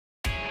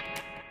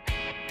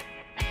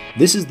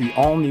This is the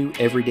all-new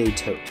Everyday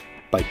Tote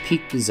by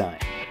Peak Design,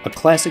 a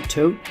classic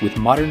tote with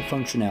modern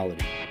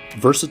functionality,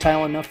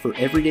 versatile enough for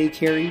everyday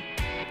carry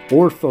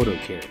or photo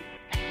carry.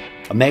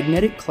 A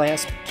magnetic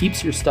clasp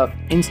keeps your stuff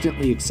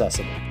instantly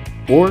accessible,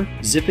 or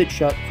zip it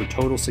shut for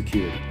total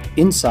security.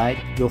 Inside,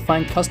 you'll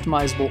find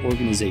customizable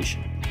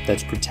organization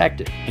that's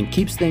protected and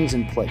keeps things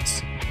in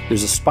place.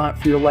 There's a spot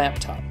for your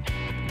laptop,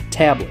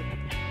 tablet,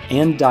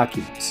 and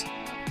documents.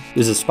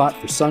 There's a spot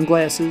for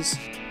sunglasses,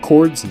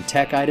 cords and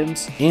tech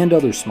items, and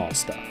other small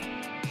stuff.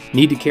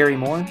 Need to carry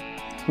more?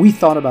 We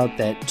thought about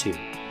that too.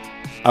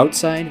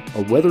 Outside,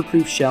 a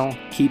weatherproof shell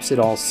keeps it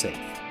all safe.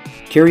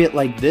 Carry it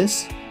like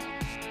this,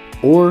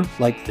 or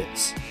like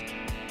this.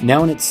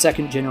 Now in its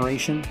second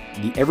generation,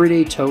 the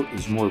Everyday Tote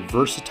is more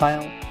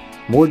versatile,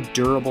 more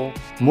durable,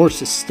 more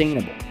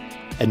sustainable,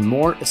 and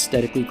more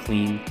aesthetically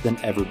clean than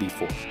ever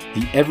before.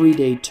 The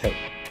Everyday Tote,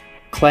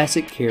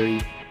 classic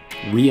carry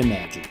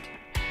reimagined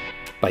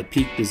by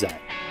Peak Design.